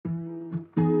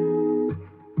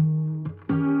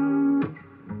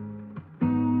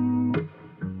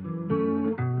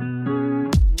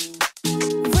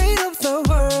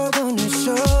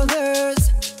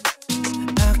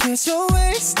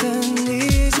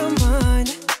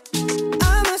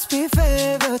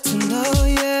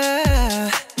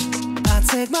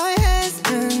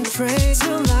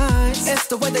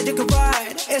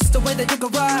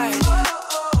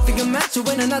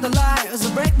another lie,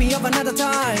 so break me up another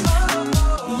time.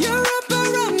 You're up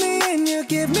around me and you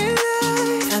give me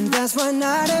life, and that's why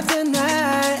night after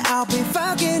night I'll be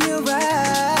fucking you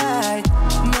right.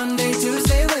 Monday,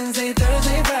 Tuesday, Wednesday,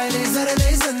 Thursday, Friday,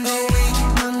 Saturday, Sunday.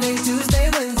 Monday, Tuesday,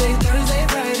 Wednesday, Thursday,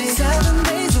 Friday, 7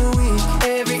 days a week.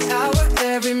 Every hour,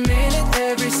 every minute,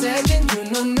 every second. You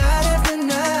know night after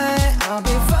night I'll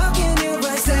be fucking you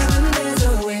right 7 days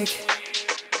a week.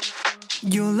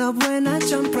 You love when I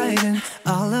jump right in.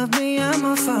 All of me, I'm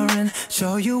a foreign.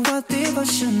 Show you what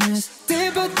devotion is.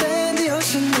 Deeper than the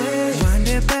ocean is. Wind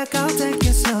it back, I'll take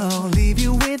it slow. Leave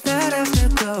you with that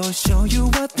afterglow. Show you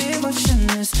what devotion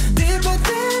is. Deeper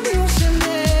than the ocean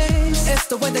is. It's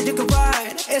the way that you can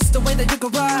ride. It's the way that you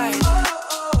can ride.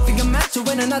 Think I'm meant to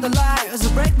win another life, so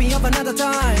break me up another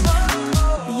time.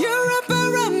 You're up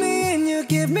around me and you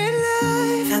give me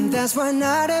life, and that's why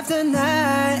night after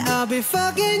night I'll be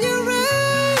fucking you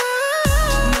right.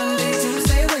 Monday,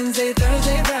 Tuesday, Wednesday,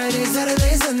 Thursday, Friday,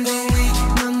 Saturday, Sunday.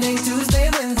 Monday, Tuesday,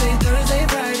 Wednesday, Thursday,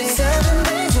 Friday, 7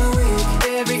 days a week.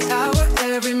 Every hour,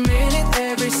 every minute,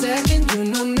 every second. You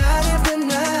know night after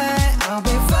night I'll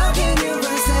be fucking you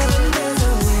right 7 days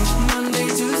a week. Monday,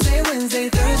 Tuesday, Wednesday,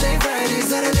 Thursday, Friday,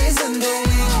 Saturday, Sunday.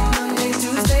 Monday,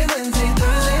 Tuesday, Wednesday,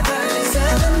 Thursday, Friday,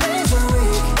 7 days a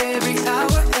week. Every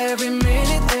hour, every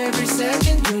minute, every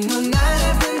second. You know night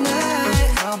after night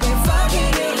I'll be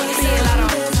fucking you right 7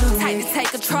 days a week. Tight to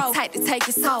take control, tight to take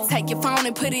your soul. Take your phone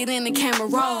and put it in the camera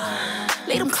roll.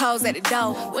 Leave them clothes at the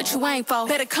door. What you ain't for?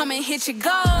 Better come and hit your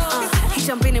goal. He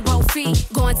jumping in both feet.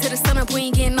 Going to the sun up, we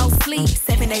ain't getting no sleep.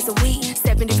 7 days a week,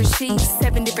 7 different sheets,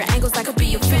 7 different angles, that could be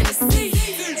your fantasy.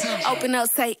 Open up,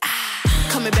 say ah.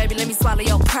 Come here, baby, let me swallow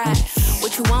your pride.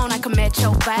 What you want, I can match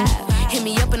your vibe. Hit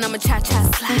me up and I'ma cha-cha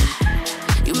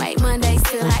slide. You make Mondays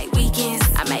feel like weekends.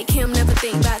 I make him never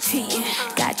think about cheating.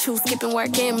 Got you skipping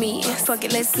work and meetings. Fuck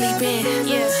it, let's sleep in,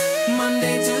 yeah.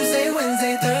 Monday, Tuesday,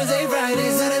 Wednesday, Thursday,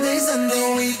 Friday, Saturday,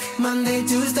 Sunday. Monday,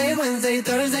 Tuesday, Wednesday,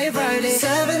 Thursday, Friday,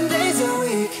 7 days a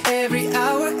week. Every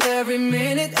hour, every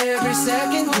minute, every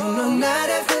second.